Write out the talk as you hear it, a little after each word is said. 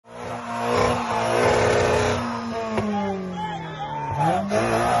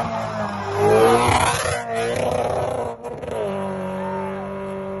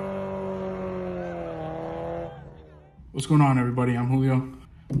What's going on, everybody? I'm Julio.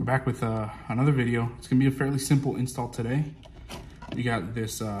 We're back with another video. It's gonna be a fairly simple install today. We got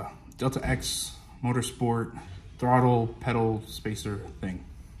this DeltaX Motorsport throttle pedal spacer thing.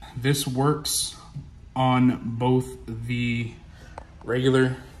 This works on both the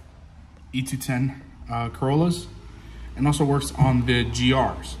regular E210 Corollas and also works on the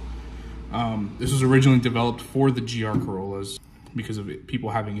GRs. This was originally developed for the GR Corollas because of people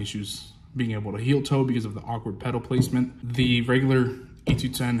having issues being able to heel toe because of the awkward pedal placement. The regular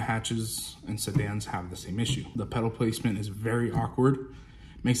E210 hatches and sedans have the same issue. The pedal placement is very awkward,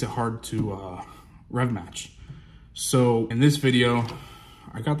 makes it hard to rev match. So in this video,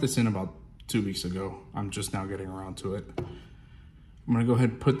 I got this in about 2 weeks ago. I'm just now getting around to it. I'm gonna go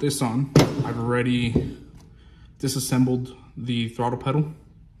ahead and put this on. I've already disassembled the throttle pedal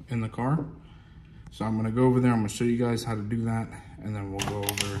in the car. So I'm gonna go over there, I'm gonna show you guys how to do that, and then we'll go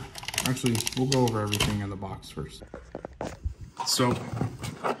over, actually, we'll go over everything in the box first. So,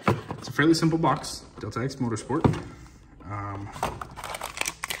 it's a fairly simple box, DeltaX Motorsport.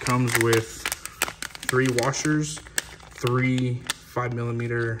 Comes with 3 washers, 3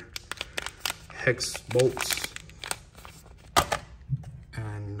 5mm hex bolts,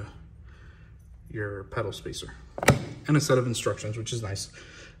 and your pedal spacer, and a set of instructions, which is nice.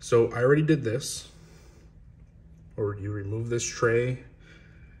 So I already did this, or you remove this tray,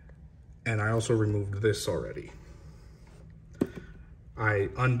 and I also removed this already. I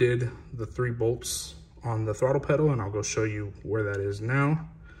undid the 3 bolts on the throttle pedal, and I'll go show you where that is now.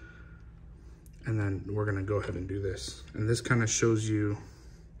 And then we're gonna go ahead and do this. And this kind of shows you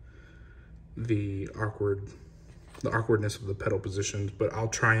the awkwardness of the pedal positions, but I'll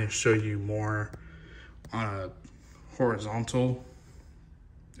try and show you more on a horizontal,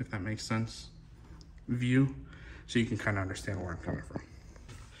 if that makes sense, view, so you can kind of understand where I'm coming from.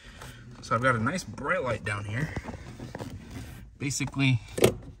 So I've got a nice bright light down here. Basically,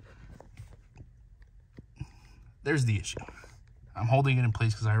 there's the issue. I'm holding it in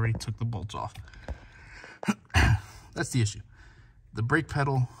place because I already took the bolts off. That's the issue. The brake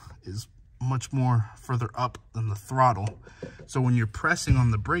pedal is much more further up than the throttle. So when you're pressing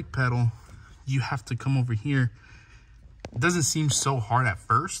on the brake pedal, you have to come over here. It doesn't seem so hard at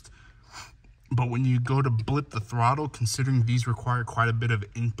first, but when you go to blip the throttle, considering these require quite a bit of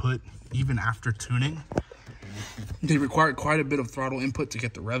input, even after tuning, they require quite a bit of throttle input to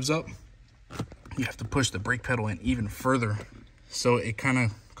get the revs up. You have to push the brake pedal in even further. So it kind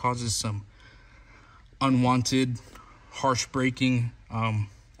of causes some unwanted, harsh braking.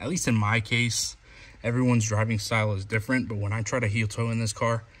 At least in my case, everyone's driving style is different, but when I try to heel toe in this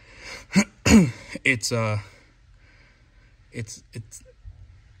car, it's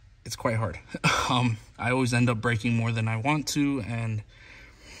quite hard. I always end up braking more than I want to, and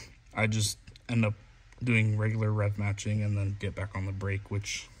I just end up doing regular rev matching and then get back on the brake,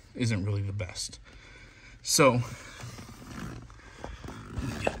 which isn't really the best. So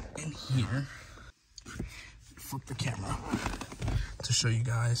get in here, flip the camera to show you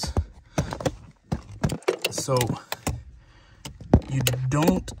guys. So you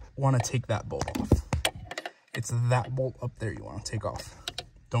don't want to take that bolt off. It's that bolt up there you want to take off.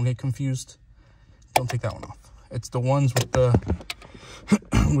 Don't get confused. Don't take that one off. It's the ones with the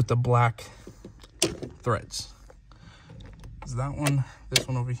with the black threads. It's that one, this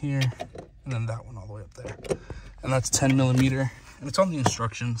one over here, and then that one all the way up there. And that's 10mm, and it's on the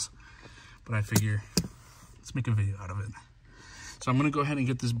instructions, but I figure let's make a video out of it. So I'm gonna go ahead and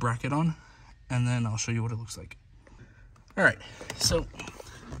get this bracket on, and then I'll show you what it looks like. All right, so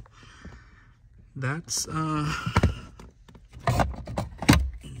that's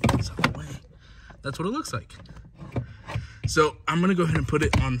that's what it looks like. So I'm gonna go ahead and put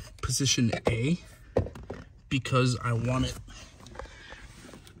it on position A because I want it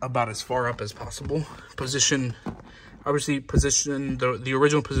about as far up as possible. Position, obviously position, the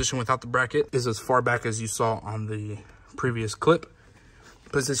original position without the bracket is as far back as you saw on the previous clip.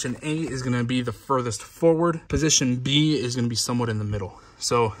 Position A is gonna be the furthest forward. Position B is gonna be somewhat in the middle.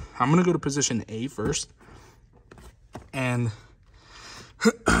 So I'm gonna go to position A first. And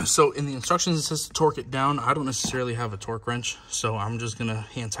so in the instructions, it says to torque it down. I don't necessarily have a torque wrench, so I'm just gonna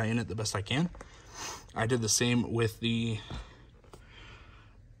hand tighten it the best I can. I did the same with the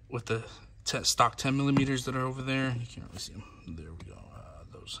stock 10mm that are over there. You can't really see them. There we go,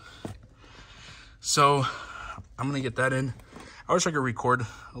 those. So I'm gonna get that in. I wish I could record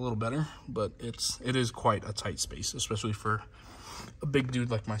a little better, but it is quite a tight space, especially for a big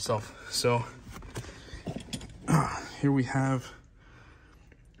dude like myself. So here we have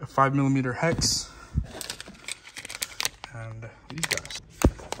a 5mm hex and these guys.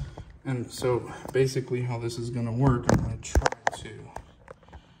 And so basically how this is gonna work, I'm gonna try to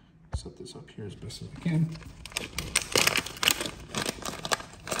set this up here as best as I can.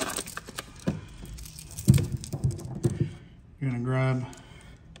 You're gonna grab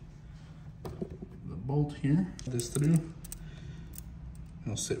the bolt here, this through,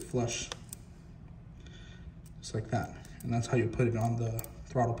 it'll sit flush, just like that. And that's how you put it on the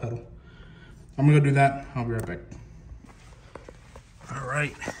throttle pedal. I'm gonna go do that, I'll be right back. All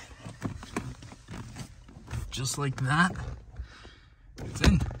right, just like that, it's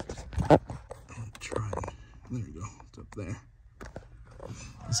in. I'll try, there we go, it's up there.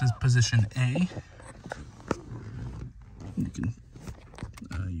 This is position A.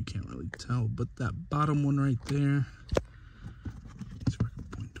 You can't really tell, but that bottom one right there, let's see if I can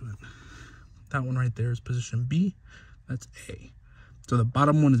point to it. That one right there is position B, that's A. So the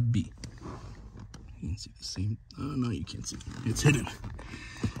bottom one is B. You can see the same, no, you can't see, it's hidden.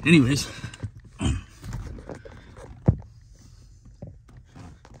 Anyways,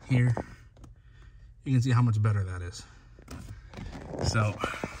 here, you can see how much better that is. So,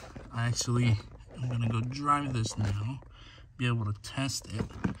 I'm gonna go drive this now, be able to test it.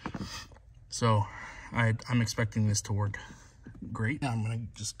 So, I'm expecting this to work great. Now I'm gonna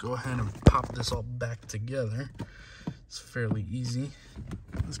just go ahead and pop this all back together. It's fairly easy.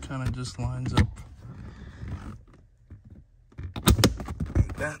 This kind of just lines up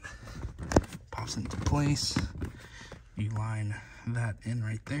like that. Pops into place. You line that in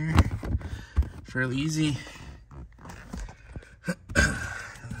right there. Fairly easy. And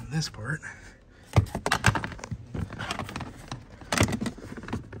then this part,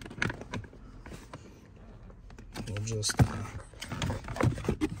 we'll just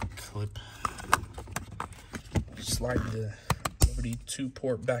slide the OBD2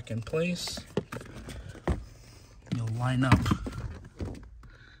 port back in place. You'll line up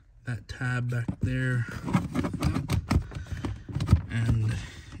that tab back there, and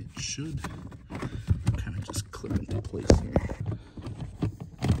it should kind of just clip into place here.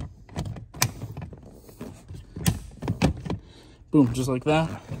 Boom, just like that.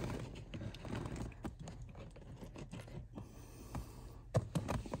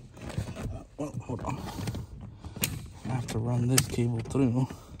 Well, hold on. I have to run this cable through.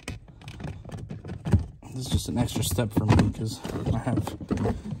 This is just an extra step for me because I have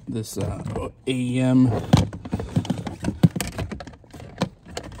this AEM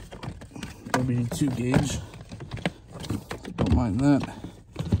OBD2 gauge. So don't mind that.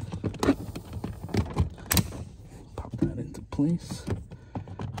 Pop that into place.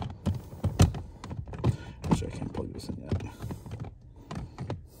 Actually, I can't plug this in yet.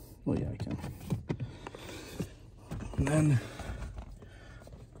 Oh yeah, I can. And then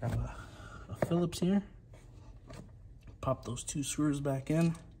grab a Phillips here. Pop those two screws back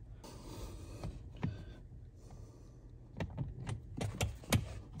in.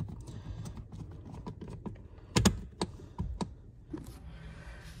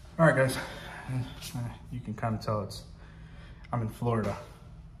 All right, guys. You can kind of tell I'm in Florida.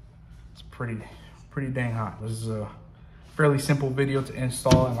 It's pretty dang hot. This is a fairly simple video to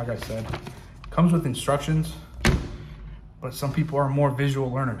install, and like I said, comes with instructions. But some people are more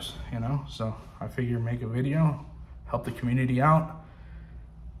visual learners, you know? So I figure make a video, help the community out,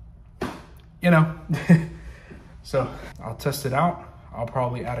 you know? So I'll test it out. I'll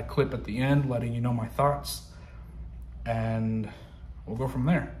probably add a clip at the end letting you know my thoughts, and we'll go from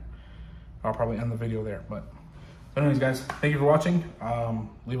there. I'll probably end the video there. But anyways, guys, thank you for watching.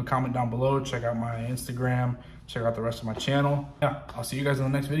 Leave a comment down below. Check out my Instagram. Check out the rest of my channel. Yeah, I'll see you guys in the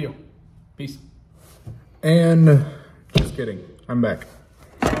next video. Peace. And just kidding, I'm back.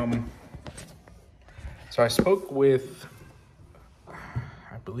 So I spoke with,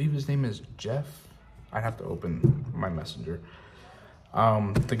 I believe his name is Jeff. I'd have to open my messenger.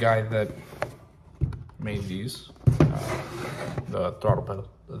 The guy that made these, the throttle pedal,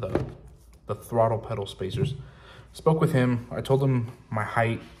 the throttle pedal spacers. Spoke with him. I told him my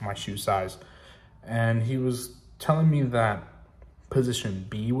height, my shoe size, and he was telling me that position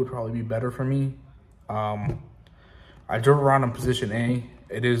B would probably be better for me. I drove around in position A.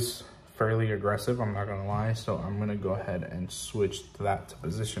 It is fairly aggressive, I'm not gonna lie, so I'm gonna go ahead and switch that to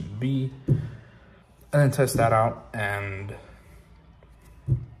position B and then test that out and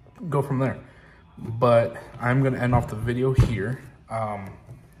go from there. But I'm gonna end off the video here.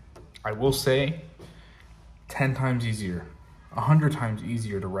 I will say 10 times easier, 100 times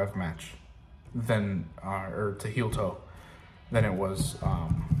easier to rev match than or to heel toe than it was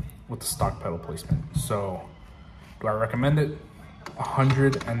with the stock pedal placement. So do I recommend it?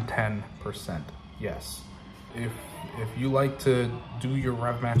 110% yes. if you like to do your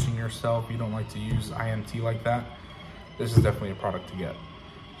rev matching yourself, you don't like to use IMT like that, this is definitely a product to get.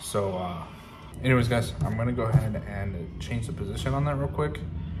 So anyways guys, I'm gonna go ahead and change the position on that real quick.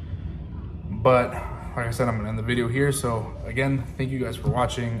 But like I said, I'm gonna end the video here. So again, thank you guys for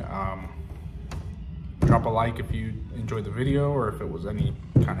watching. Drop a like if you enjoyed the video or if it was any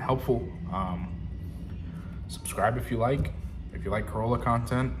kind of helpful. Subscribe if you like Corolla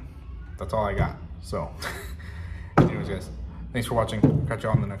content. That's all I got. So anyways guys, thanks for watching. Catch you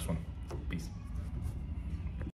all on the next one. Peace.